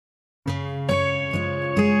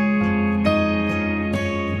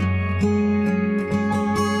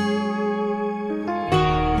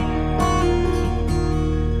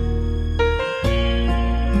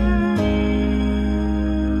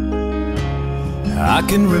I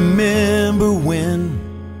can remember when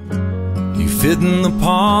you fit in the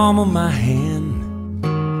palm of my hand.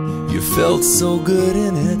 You felt so good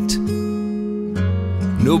in it,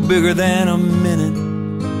 no bigger than a minute.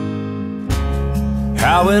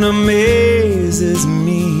 How it amazes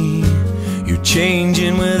me, you're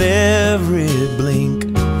changing with every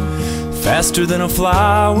blink, faster than a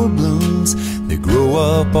flower blooms. They grow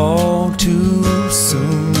up all too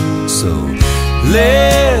soon. So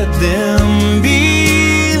let them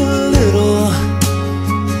be little,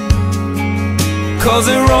 'cause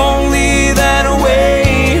they're only that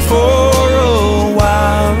way for a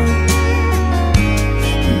while.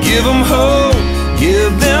 Give them hope,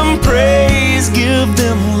 give them praise, give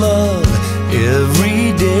them love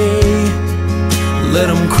every day. Let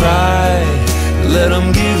them cry, let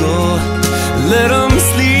them giggle, let them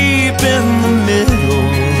sleep in the middle.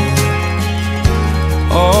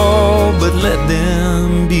 Oh, but let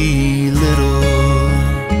them be little.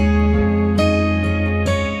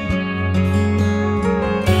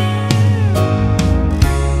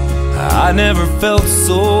 I never felt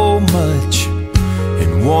so much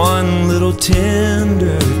in one little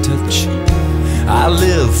tender touch. I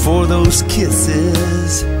live for those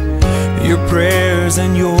kisses, your prayers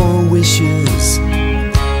and your wishes.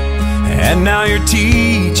 And now you're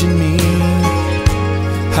teaching me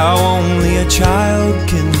how only a child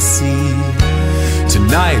can see.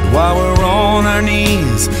 Tonight while we're on our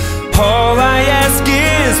knees, all I ask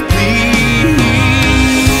is please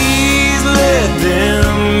let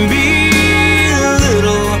them be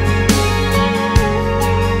little,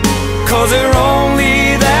 'cause they're only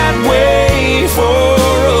that way for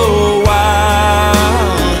a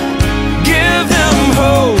while. Give them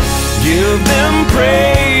hope, give them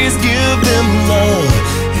praise, give them love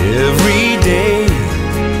every day.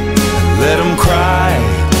 Let them cry,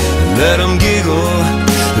 let them giggle,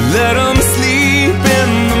 let them sleep in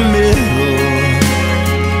the middle.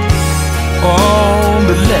 Oh,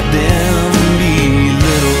 but let them be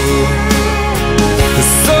little.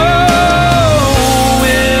 So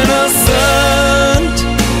innocent,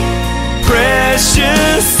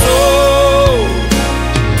 precious soul,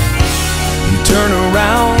 you turn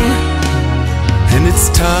around and it's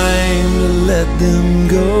time to let them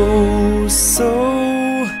go. So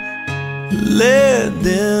let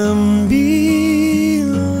them be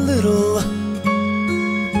little,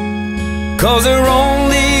 'cause they're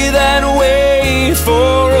only that way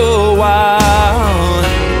for a while.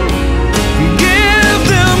 Give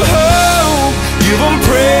them hope, give them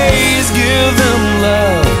praise, give them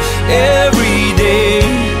love every day.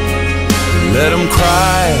 Let them cry,